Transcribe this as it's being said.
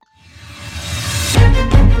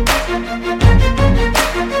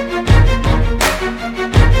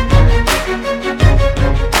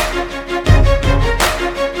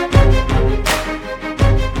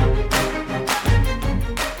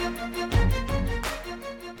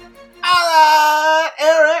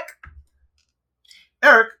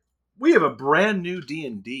Eric, we have a brand new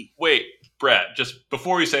D&D. Wait, Brett, just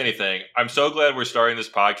before you say anything, I'm so glad we're starting this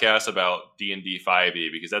podcast about D&D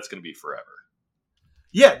 5e because that's going to be forever.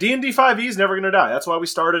 Yeah, D&D 5e is never going to die. That's why we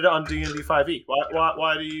started on D&D 5e.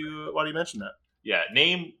 Why do you mention that? Yeah,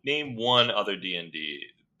 name one other D&D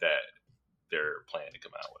that they're planning to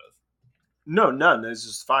come out with. No, none. It's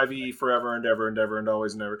just 5e forever and ever and ever and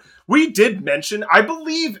always and ever. We did mention, I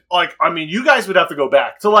believe, you guys would have to go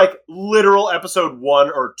back to literal episode 1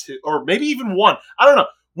 or 2, or maybe even 1. I don't know.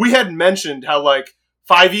 We had mentioned how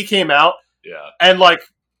 5e came out, and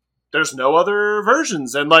there's no other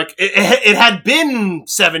versions, and it had been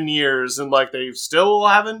 7 years, and they still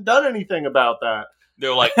haven't done anything about that.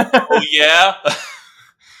 They're like, oh yeah.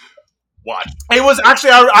 What? It was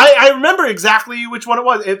actually, I remember exactly which one it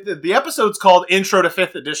was. The episode's called Intro to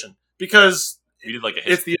 5th Edition because we did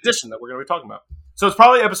it's the edition that we're going to be talking about. So it's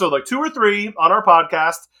probably episode 2 or 3 on our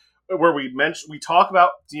podcast where we talk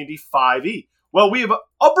about D&D 5e. Well, we have a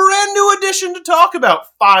brand new edition to talk about.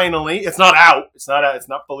 Finally, it's not out. It's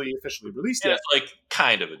not fully officially released yet. It's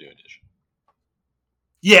kind of a new edition.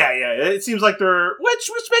 Yeah. It seems like they're which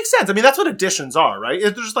makes sense. I mean, that's what editions are, right?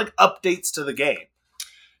 They're just updates to the game.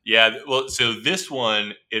 Yeah, well, so this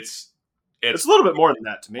one, it's a little bit more than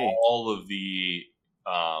that to me. All of the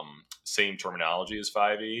same terminology as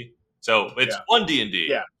 5e. So it's one D&D.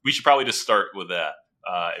 Yeah. We should probably just start with that.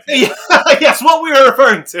 Yes, what we were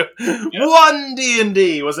referring to. Yeah. One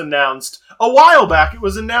D&D was announced a while back. It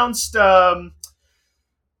was announced whenever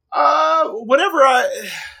I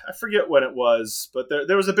forget when it was, but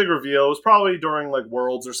there was a big reveal. It was probably during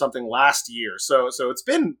Worlds or something last year. So it's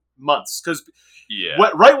been months because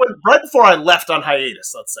right before I left on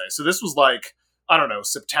hiatus, let's say. So this was I don't know,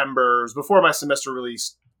 September. It was before my semester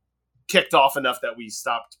release kicked off enough that we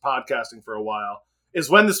stopped podcasting for a while. Is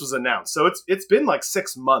when this was announced. So it's been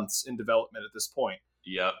 6 months in development at this point.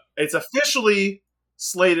 Yep. It's officially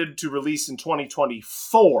slated to release in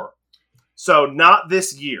 2024. So not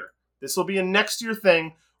this year. This will be a next year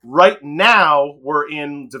thing. Right now, we're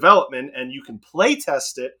in development, and you can play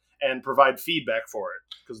test it and provide feedback for it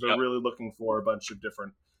because they're really looking for a bunch of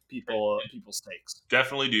different people's takes.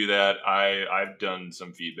 Definitely do that. I've done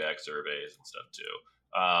some feedback surveys and stuff too.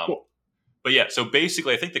 Cool. But yeah, so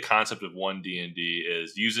basically, I think the concept of one D&D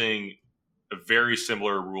is using a very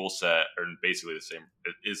similar rule set, or basically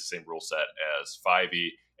the same rule set as 5e,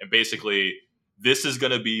 and basically this is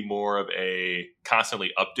going to be more of a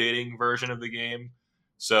constantly updating version of the game.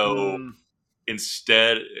 So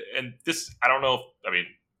instead, and this, I don't know,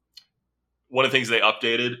 one of the things they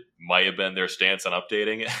updated might have been their stance on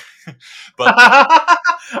updating it. But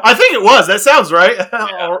I think it was. That sounds right.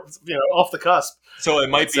 Yeah. Or, off the cusp. So it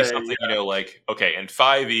might be something, okay, in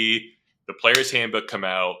 5e, the player's handbook come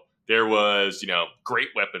out. There was, Great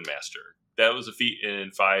Weapon Master. That was a feat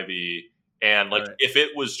in 5e. And if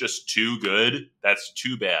it was just too good, that's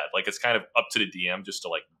too bad. It's kind of up to the DM just to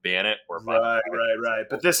ban it or right.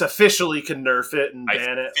 But this officially can nerf it and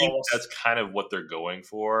ban it. I think that's kind of what they're going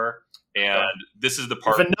for. And this is the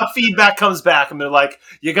part. If enough feedback comes back and they're like,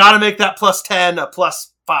 you got to make that +10 a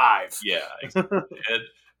 +5. Yeah, exactly.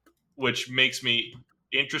 Which makes me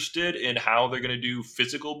interested in how they're going to do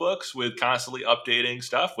physical books with constantly updating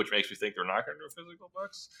stuff, which makes me think they're not going to do physical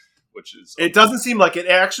books. Which is it doesn't seem like it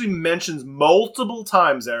actually mentions multiple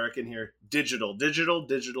times, Eric, in here. Digital.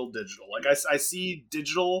 I see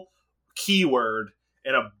digital keyword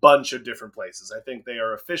in a bunch of different places. I think they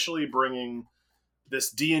are officially bringing this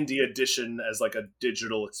D&D edition as a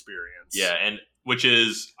digital experience. Yeah, and which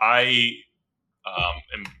is I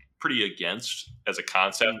am pretty against as a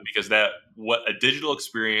concept because what a digital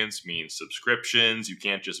experience means subscriptions. You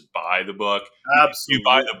can't just buy the book. Absolutely. You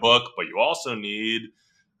buy the book, but you also need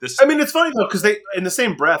this. It's funny though because they, in the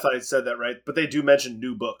same breath, I said that right, but they do mention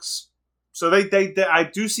new books. So they I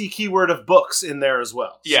do see keyword of books in there as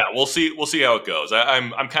well. Yeah, we'll see how it goes.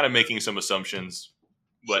 I'm kind of making some assumptions,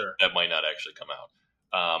 but that might not actually come out.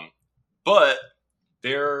 But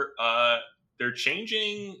they're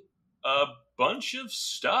changing a bunch of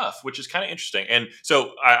stuff, which is kind of interesting. And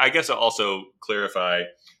so I guess I'll also clarify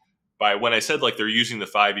by when I said they're using the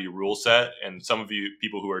 5e rule set, and some of you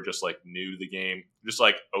people who are just new to the game, just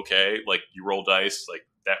okay, you roll dice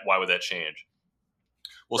that. Why would that change?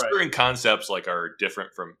 Well, certain concepts are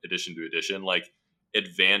different from edition to edition.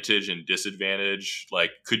 Advantage and disadvantage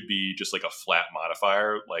could be just a flat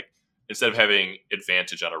modifier. instead of having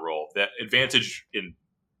advantage on a roll, that advantage in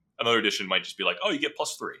another edition might just be like, oh, you get +3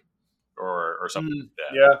 or something like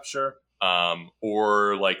that. Yeah, sure.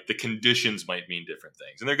 Or like the conditions might mean different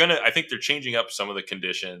things, and I think they're changing up some of the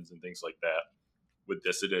conditions and things like that with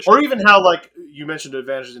this edition. Or even how, like, you mentioned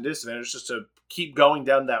advantages and disadvantages, just to keep going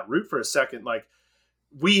down that route for a second, like,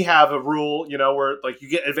 we have a rule, where, like, you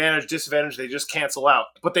get advantage, disadvantage, they just cancel out.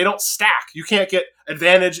 But they don't stack. You can't get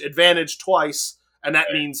advantage twice, and that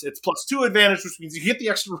means it's +2 advantage, which means you get the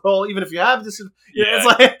extra roll, even if you have this. It's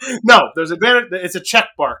like, no, there's advantage. It's a check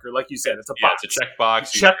marker, like you said. It's a box. It's a check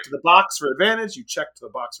box. You check to the box for advantage. You check to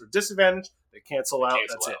the box for disadvantage. They cancel out.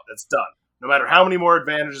 That's it. That's done. No matter how many more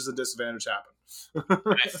advantages and disadvantage happen.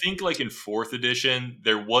 I think, like, in 4th edition,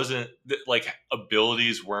 there wasn't, like,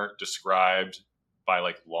 abilities weren't described by,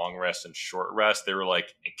 like, long rest and short rest. They were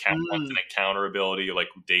like an encounter ability, like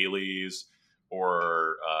dailies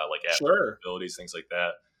or like abilities, things like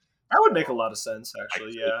that. That would make a lot of sense,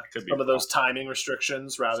 actually. Could some of those timing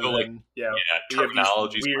restrictions rather than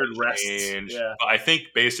terminology, weird rests. Yeah, but I think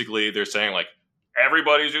basically they're saying, like,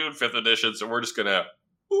 everybody's doing 5th edition, so we're just gonna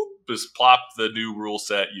just plop the new rule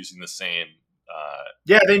set using the same.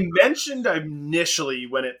 They mentioned initially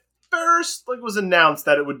when it first was announced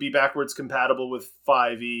that it would be backwards compatible with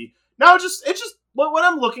 5e. Now it just when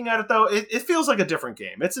I'm looking at it, though, it feels like a different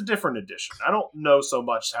game. It's a different edition. I don't know so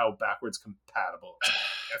much how backwards compatible it's going to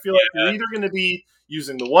be. I feel like you're either going to be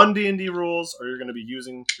using the 1 D&D rules or you're going to be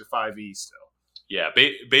using your 5e still. Yeah,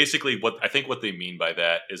 basically what they mean by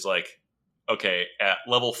that is, like, okay, at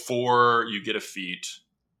level 4 you get a feat,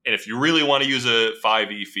 and if you really want to use a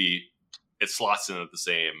 5e feat, it slots in at the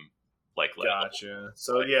same level. Gotcha.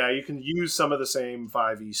 So you can use some of the same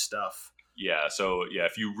 5e stuff. Yeah. So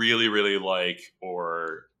if you really, really like,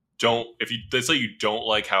 or don't, let's say you don't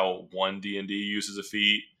like how 1 D&D uses a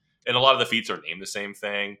feat, and a lot of the feats are named the same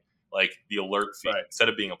thing, like the alert feat, instead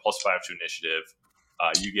of being a +5 to initiative,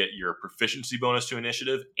 you get your proficiency bonus to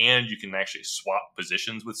initiative, and you can actually swap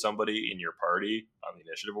positions with somebody in your party on the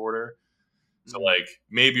initiative order. So, like,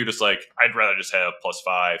 maybe you're just like, I'd rather just have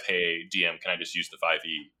 +5. Hey, DM, can I just use the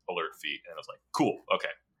 5e alert feat? And I was like, cool,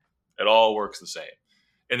 okay. It all works the same.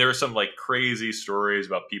 And there are some, like, crazy stories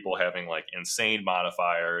about people having, like, insane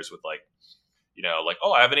modifiers with, like, like,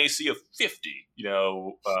 oh, I have an AC of 50,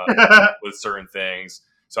 with certain things.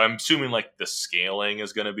 So I'm assuming, like, the scaling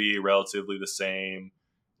is going to be relatively the same.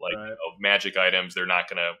 Like, magic items, they're not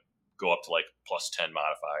going to go up to, like, +10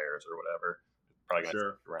 modifiers or whatever. Probably going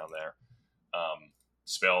to stick around there.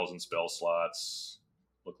 Spells and spell slots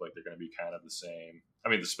look like they're going to be kind of the same. I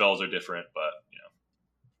mean, the spells are different, but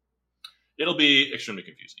it'll be extremely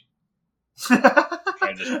confusing.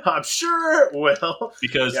 I'm sure it will,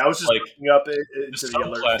 because I was just looking up into the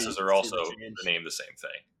alert classes are also named the same thing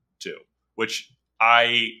too, which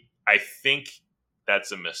I think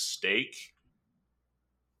that's a mistake.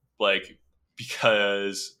 Like,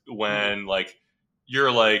 because when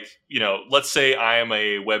you're like, let's say I am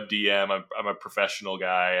a web DM, I'm a professional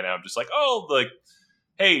guy, and I'm just like, oh, like,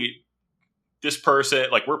 hey, this person,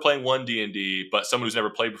 like, we're playing 1 D&D, but someone who's never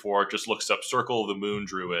played before just looks up Circle of the Moon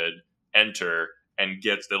Druid, enter, and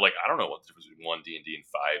they're like, I don't know what the difference between 1 D&D and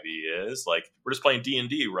 5e is. Like, we're just playing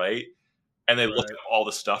D&D, right? And they look at all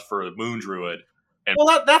the stuff for the Moon Druid. And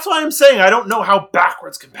that's why I'm saying I don't know how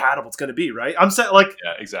backwards compatible it's going to be, right? I'm saying, like,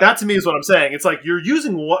 exactly. That to me is what I'm saying. It's like,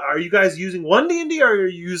 are you guys using 1 D&D or are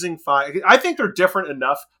you using 5? I think they're different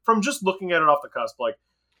enough from just looking at it off the cusp. Like,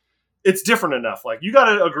 it's different enough. Like, you got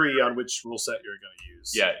to agree on which rule set you're going to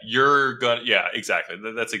use. Yeah, exactly.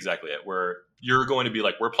 That's exactly it. Where you're going to be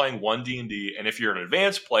like, we're playing 1 D&D, and if you're an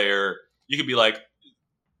advanced player, you could be like,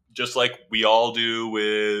 just like we all do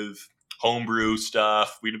with homebrew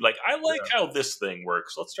stuff, we'd be like, I like how this thing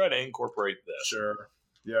works. Let's try to incorporate this. Sure.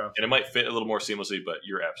 Yeah. And it might fit a little more seamlessly, but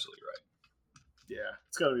you're absolutely right. Yeah,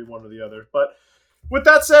 it's got to be one or the other. But with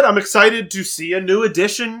that said, I'm excited to see a new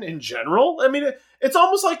edition in general. I mean, it's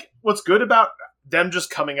almost like what's good about them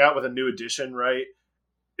just coming out with a new edition, right,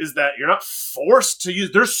 is that you're not forced to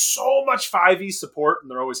use. There's so much 5e support,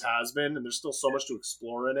 and there always has been, and there's still so much to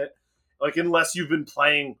explore in it. Like, unless you've been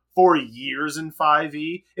playing for years in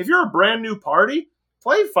 5e, if you're a brand new party,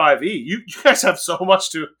 play 5e. You guys have so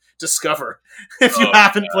much to discover if you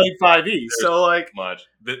haven't played 5e. There's so, like, much.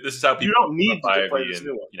 This is how people. You don't need to play this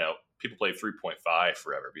new one. People played 3.5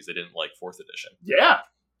 forever because they didn't like 4th edition. Yeah,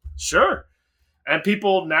 sure. And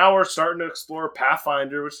people now are starting to explore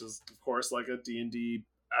Pathfinder, which is, of course, like a D&D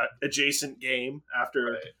adjacent game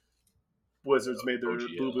after Wizards made their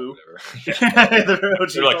boo-boo. They're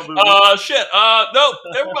like, shit, no,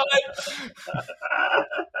 never mind.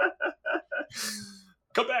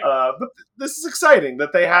 Come back. But this is exciting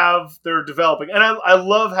that they're developing, and I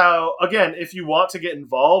love how, again, if you want to get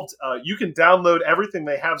involved, you can download everything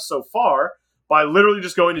they have so far by literally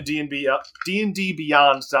just going to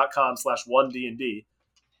dndbeyond.com/1dnd.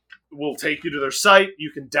 Will take you to their site.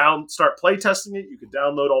 You can start playtesting it. You can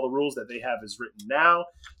download all the rules that they have as written now.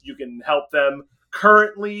 You can help them.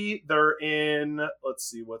 Currently, they're in. Let's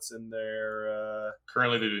see what's in there.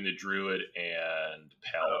 Currently, they're doing the Druid and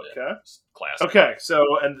Paladin class. Okay, so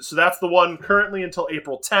that's the one currently until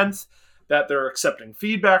April 10th that they're accepting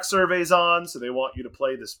feedback surveys on. So they want you to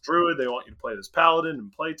play this Druid, they want you to play this Paladin, and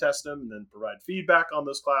play test them, and then provide feedback on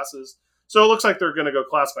those classes. So it looks like they're going to go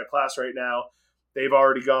class by class right now. They've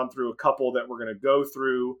already gone through a couple that we're going to go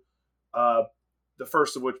through. The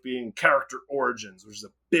first of which being character origins, which is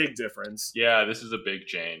a big difference. Yeah, this is a big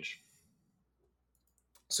change.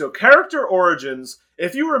 So character origins,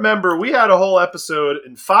 if you remember, we had a whole episode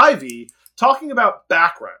in 5e talking about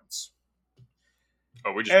backgrounds.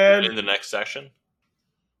 Oh, we're just going into the next session?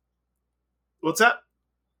 What's that?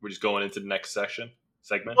 We're just going into the next segment?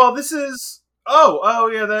 Well, this is... Oh,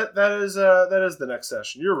 yeah, that is the next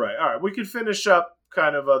session. You're right. All right, we could finish up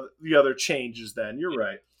kind of the other changes then. You're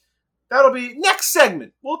right. That'll be next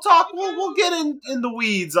segment. We'll talk. We'll get in the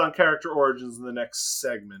weeds on character origins in the next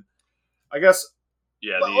segment. I guess.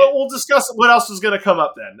 Yeah. We'll discuss what else is going to come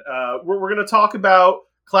up then. We're going to talk about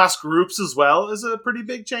class groups as well as a pretty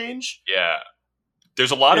big change. Yeah.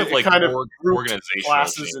 There's a lot of like kind of organizational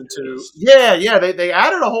classes changes. into. Yeah. They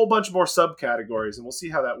added a whole bunch more subcategories, and we'll see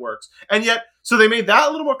how that works. And yet, so they made that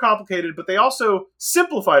a little more complicated, but they also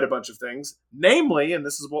simplified a bunch of things. Namely, and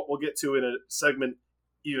this is what we'll get to in a segment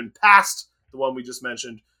even past the one we just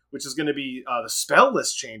mentioned, which is going to be the spell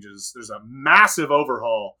list changes. There's a massive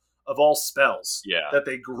overhaul of all spells that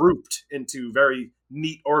they grouped into very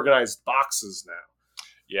neat, organized boxes now.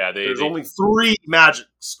 Yeah, there's only 3 magic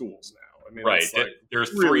schools now. I mean, right,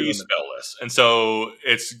 there's 3 spell lists, and so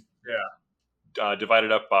it's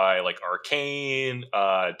divided up by like arcane,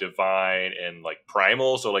 divine, and like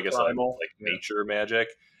primal. So like it's like nature magic,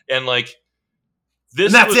 and like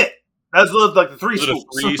this. And that's it. That's like the 3 schools.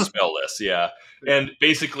 The 3 spell lists, yeah. And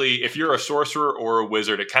basically, if you're a sorcerer or a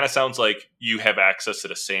wizard, it kind of sounds like you have access to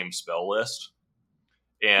the same spell list.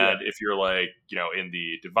 And if you're like, in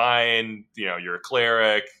the divine, you're a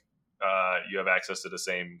cleric, you have access to the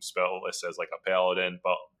same spell list as like a paladin,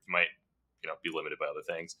 but you might, be limited by other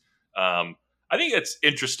things. I think it's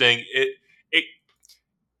interesting. It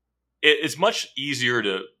is much easier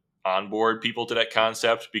to onboard people to that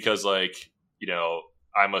concept because, like,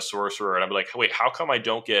 I'm a sorcerer, and I'm like, wait, how come I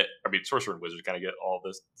don't get? I mean, sorcerer and wizard kind of get all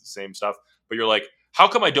this same stuff, but you're like, how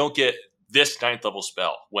come I don't get this 9th level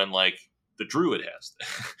spell when like the druid has,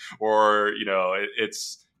 or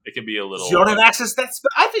it can be a little. You don't have access to that spell.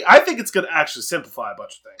 I think it's going to actually simplify a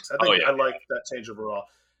bunch of things. I like that change overall.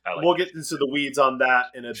 We'll get into the weeds on that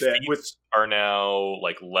in a bit. Feats are now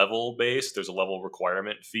like level based. There's a level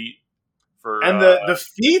requirement feat for, and the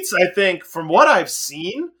feats. I think from what I've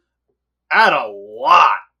seen, add a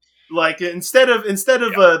lot. Like instead of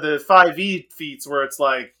the 5e feats where it's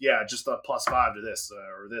like just a +5 to this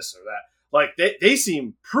or that. Like they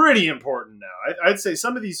seem pretty important now. I'd say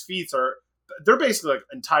some of these feats they're basically like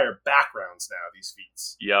entire backgrounds now. These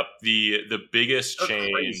feats. Yep. The biggest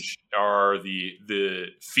change are the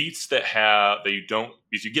feats that you don't,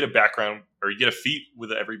 because you get a background or you get a feat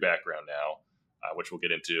with every background now, which we'll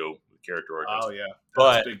get into with character origins. Oh yeah.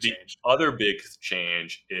 But the other big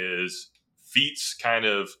change is feats kind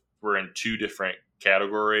of were in 2 different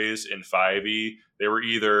categories in 5e. They were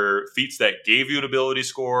either feats that gave you an ability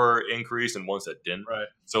score increase and ones that didn't. Right.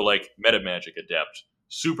 So like Meta Magic Adept,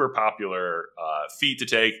 super popular feat to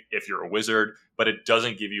take if you're a wizard, but it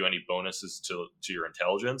doesn't give you any bonuses to your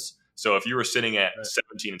intelligence. So if you were sitting at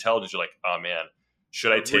 17 intelligence, you're like, oh man,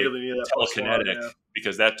 should I take telekinetic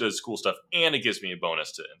because that does cool stuff and it gives me a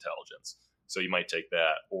bonus to intelligence. So you might take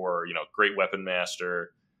that, or Great Weapon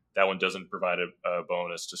Master. That one doesn't provide a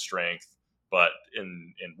bonus to strength, but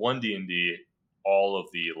in 1D&D, all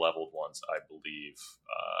of the leveled ones, I believe,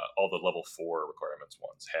 all the level 4 requirements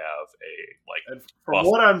ones have a And from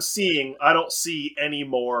what I'm seeing, I don't see any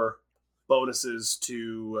more bonuses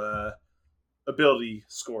to ability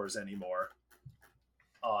scores anymore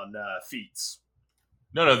on feats.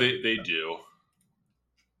 No, they do.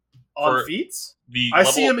 On feats? I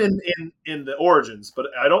see them in the origins, but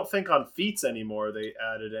I don't think on feats anymore they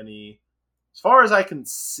added any, as far as I can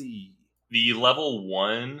see. The level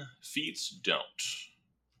 1 feats don't.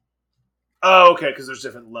 Oh, okay, because there's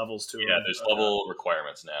different levels to it. Yeah, there's level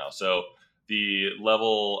requirements now. So the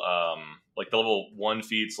level, like the level 1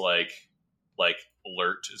 feats, like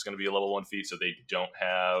Alert is going to be a level 1 feat, so they don't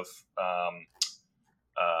have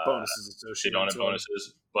bonuses associated. They don't have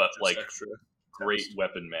bonuses, but like extra Great text.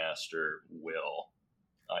 Weapon Master will,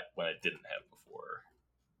 when it didn't have before.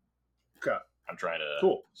 Okay, I'm trying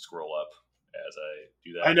to scroll up as I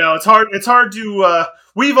do that. I know it's hard. It's hard to.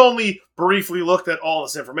 We've only briefly looked at all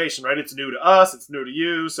this information, right? It's new to us. It's new to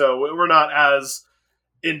you, so we're not as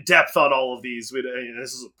in depth on all of these.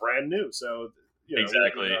 This is brand new, so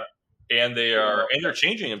exactly. And they're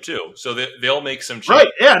changing them too, so they'll make some changes. Right?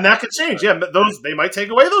 Yeah, and that could change. Yeah, but they might take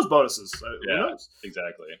away those bonuses. Who knows?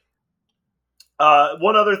 Exactly.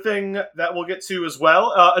 One other thing that we'll get to as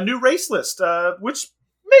well, a new race list, which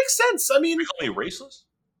makes sense. I mean, call me race list?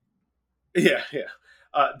 Yeah.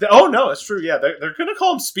 Oh no, it's true. Yeah, they're going to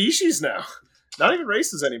call them species now, not even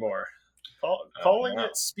races anymore. Calling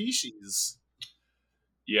it species.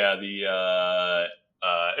 Yeah,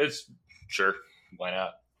 it's sure, why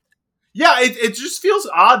not? Yeah, it just feels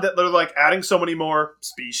odd that they're like adding so many more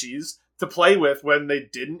species to play with when they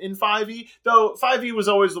didn't in 5e. Though 5e was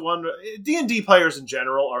always the one. D&D players in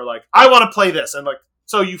general are like, I want to play this, and like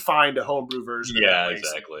so you find a homebrew version. Yeah,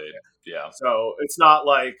 exactly. Yeah. So it's not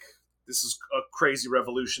like this is a crazy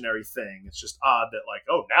revolutionary thing. It's just odd that like,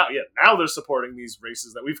 oh, now they're supporting these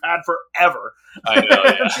races that we've had forever. I know,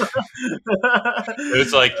 yeah.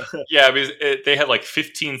 It's like, yeah, because they had like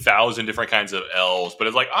 15,000 different kinds of elves, but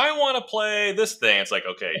it's like, I want to play this thing. It's like,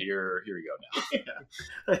 okay, here we go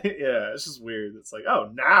now. Yeah, it's just weird. It's like,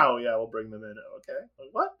 oh, now, we'll bring them in. Okay, like,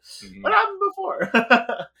 what? Mm-hmm. What happened before?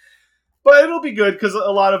 But it'll be good because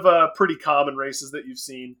a lot of pretty common races that you've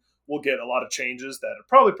seen will get a lot of changes that are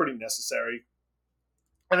probably pretty necessary.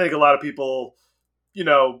 I think a lot of people,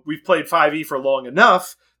 we've played 5e for long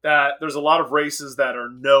enough that there's a lot of races that are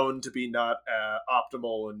known to be not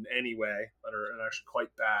optimal in any way, that are actually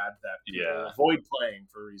quite bad, that people avoid playing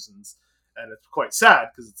for reasons. And it's quite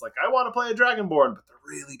sad because it's like, I want to play a Dragonborn, but they're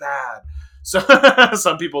really bad. So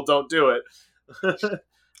some people don't do it.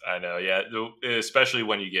 I know, yeah. Especially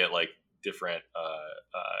when you get like different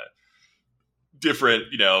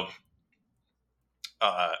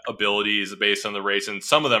abilities based on the race, and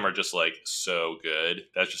some of them are just like so good.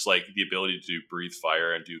 That's just like the ability to do breathe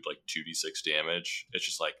fire and do like 2d6 damage. It's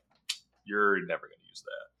just like you're never going to use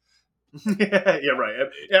that. Yeah, right.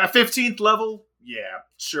 Yeah, 15th level. Yeah,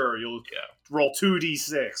 sure. You'll roll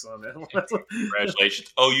 2d6 on it.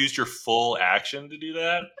 Congratulations! Oh, used your full action to do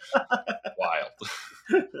that. Wild.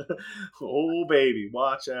 Oh baby,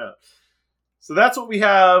 watch out. So that's what we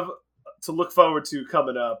have to look forward to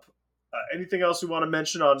coming up. Anything else we want to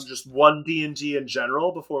mention on just one D&G in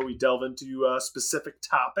general before we delve into specific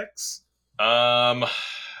topics? Yeah.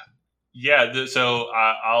 So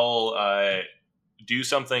I'll do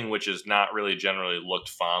something which is not really generally looked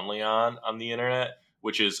fondly on the internet,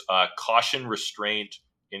 which is caution restraint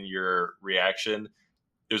in your reaction.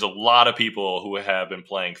 There's a lot of people who have been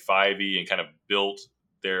playing 5e and kind of built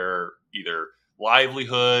their either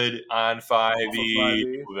livelihood on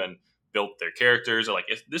 5e, who then built their characters. Or like,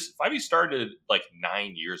 if this 5e started like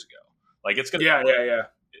 9 years ago, like it's gonna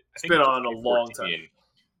it's been on a long time.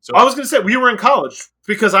 So I was gonna say we were in college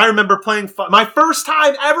because I remember playing my first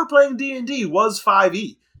time ever playing D&D was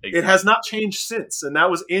 5e. Exactly. It has not changed since, and that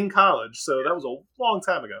was in college, so that was a long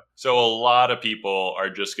time ago. So a lot of people are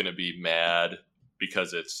just gonna be mad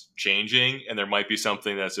because it's changing, and there might be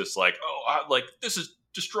something that's just like, like this is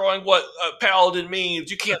destroying what a paladin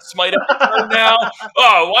means. You can't smite it now.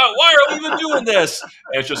 Oh, why are we even doing this?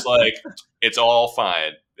 And it's just like, it's all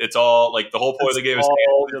fine. It's all like the whole point of the game is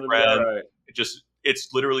friend. Right.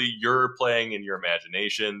 It's literally you're playing in your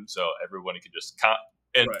imagination, so everybody can just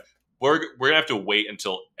we're gonna have to wait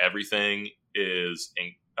until everything is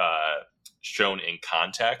shown in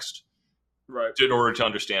context. Right. In order to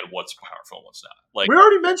understand what's powerful and what's not. Like we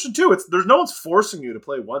already mentioned too, there's no one's forcing you to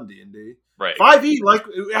play one D&D. Right. 5e, like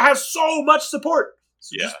it has so much support.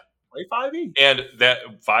 So just play 5e. And that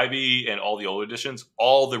 5e and all the old editions,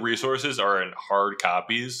 all the resources are in hard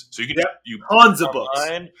copies, so you can tons of books,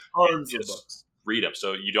 read them.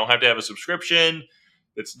 So you don't have to have a subscription.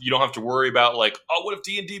 You don't have to worry about like, oh, what if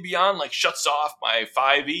D&D Beyond like shuts off my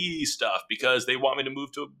 5e stuff because they want me to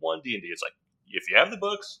move to one D&D? It's like, if you have the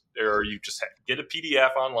books, or you just get a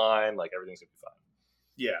PDF online, like everything's gonna be fine.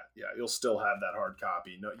 Yeah, you'll still have that hard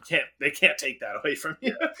copy. No, you can't. They can't take that away from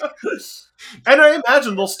you. And I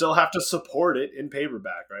imagine they'll still have to support it in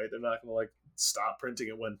paperback, right? They're not gonna like stop printing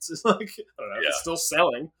it when it's like, I don't know, it's still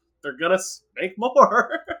selling. They're gonna make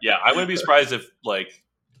more. Yeah, I wouldn't be surprised if like,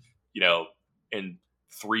 in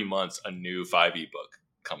 3 months a new 5e book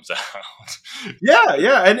comes out.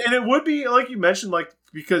 Yeah, and it would be like you mentioned, like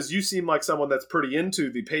because you seem like someone that's pretty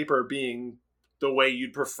into the paper being the way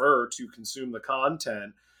you'd prefer to consume the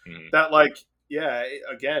content. Mm-hmm. That like, yeah,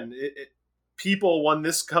 again, people, when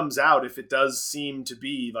this comes out, if it does seem to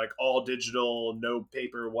be like all digital, no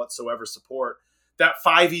paper whatsoever support, that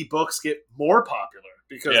 5e books get more popular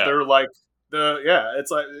because they're like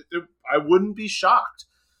it's like I wouldn't be shocked.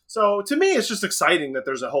 So to me, it's just exciting that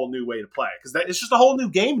there's a whole new way to play, because it's just a whole new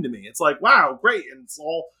game to me. It's like, wow, great, and it's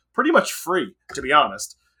all pretty much free, to be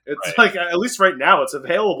honest. It's like, at least right now, it's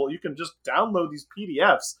available. You can just download these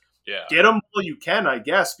PDFs, get them while you can, I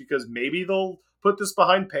guess, because maybe they'll put this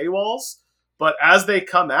behind paywalls. But as they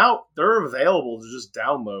come out, they're available to just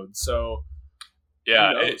download. So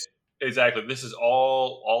exactly. This is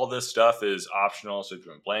all this stuff is optional. So if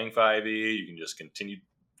you've been playing 5e, you can just continue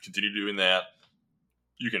doing that.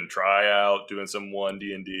 You can try out doing some 1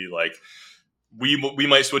 D&D. Like we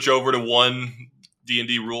might switch over to 1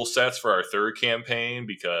 D&D rule sets for our 3rd campaign,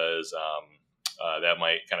 because that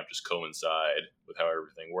might kind of just coincide with how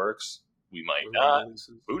everything works. We might not.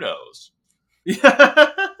 Who knows?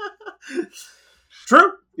 Yeah.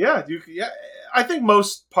 True. Yeah. I think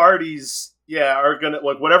most parties, are gonna,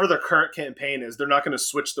 like, whatever their current campaign is, they're not gonna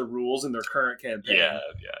switch the rules in their current campaign. Yeah.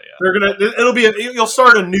 They're gonna. You'll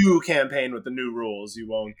start a new campaign with the new rules. You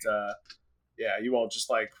won't. You won't just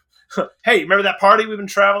like, hey, remember that party we've been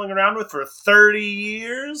traveling around with for 30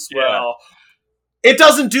 years? Yeah. Well, it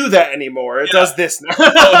doesn't do that anymore. It does this now.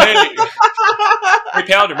 Hey,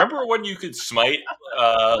 Paladin, remember when you could smite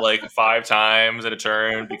like 5 times in a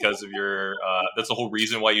turn because of your... that's the whole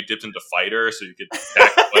reason why you dipped into fighter, so you could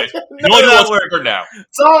attack twice. You can only do once per turn now.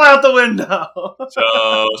 It's all out the window.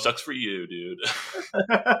 So, sucks for you, dude.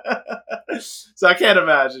 So I can't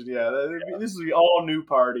imagine, this will be all new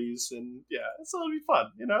parties, and so it'll be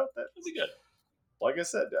fun, It'll be good. Like I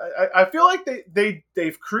said, I feel like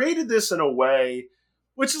they've created this in a way,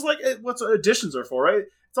 which is like what editions are for, right?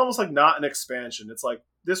 It's almost like not an expansion. It's like,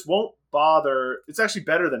 this won't bother. It's actually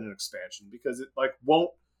better than an expansion, because it like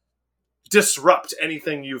won't disrupt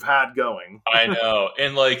anything you've had going. I know,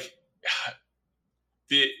 and like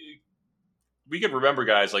we can remember,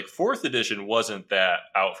 guys, like 4th edition wasn't that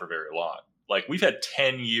out for very long. Like we've had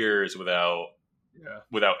 10 years without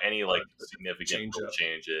any like significant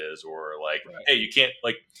changes, or like, hey, you can't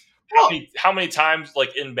like how many times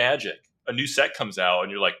like in Magic a new set comes out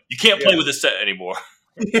and you're like, you can't play with this set anymore.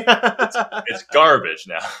 It's garbage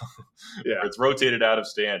now. It's rotated out of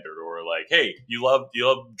standard, or like, hey, you love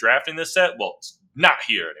drafting this set, well, it's not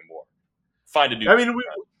here anymore. Find a new. I mean,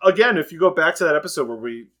 again, if you go back to that episode where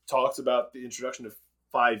we talked about the introduction of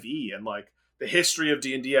 5e and like the history of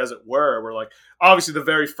D&D, as it were, where like obviously the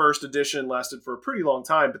very first edition lasted for a pretty long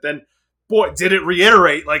time, but then boy, did it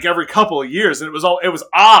reiterate like every couple of years, and it was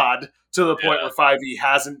odd to the point where 5e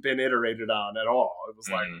hasn't been iterated on at all. It was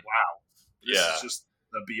like, wow, this is just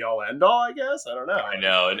the be all end all, I guess. I don't know. I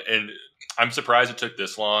know, and I'm surprised it took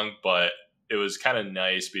this long, but it was kind of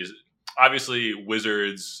nice because obviously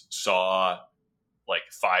Wizards saw like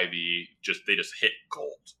 5e they just hit gold.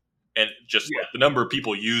 And just like the number of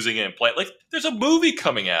people using it and playing, like there's a movie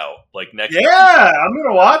coming out like next week. I'm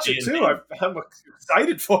gonna watch it too. I'm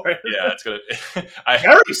excited for it. Yeah, it's gonna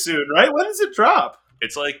very soon, right? When does it drop?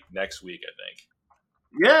 It's like next week, I think.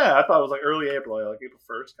 Yeah, I thought it was like early April, like April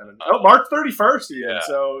 1st, kind of. March 31st, even. Yeah.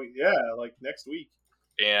 So like next week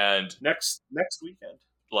and next weekend.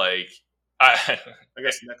 Like I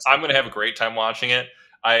guess next. I'm gonna have a great time watching it.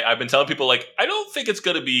 I've been telling people like I don't think it's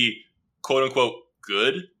gonna be quote unquote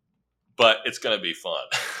good, but it's going to be fun.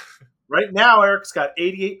 Right now, Eric's got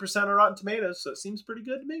 88% on Rotten Tomatoes, so it seems pretty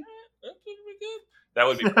good to me. That's pretty good. That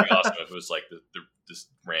would be pretty awesome if it was like this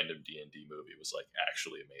random D&D movie was like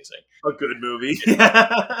actually amazing. A good movie.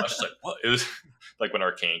 I was just like, what? It was like when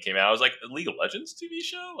Arcane came out, I was like, a League of Legends TV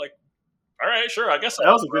show? Like, all right, sure, I guess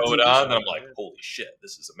I'll throw it on. And I'm like, holy shit,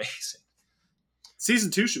 this is amazing.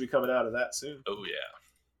 Season 2 should be coming out of that soon. Oh, yeah.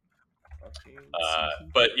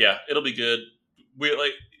 But yeah, it'll be good. We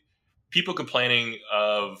like... people complaining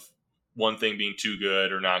of one thing being too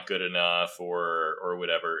good or not good enough or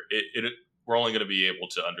whatever, we're only going to be able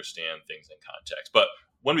to understand things in context. But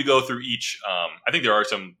when we go through each, I think there are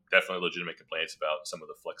some definitely legitimate complaints about some of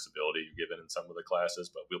the flexibility you're given in some of the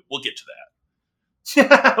classes, but we'll get to that.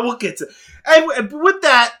 Yeah, we'll get to. And with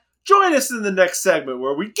that, join us in the next segment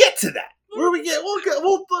where we get to that.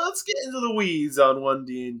 Let's get into the weeds on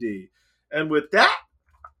 1D&D. And with that,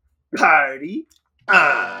 party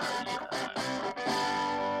on.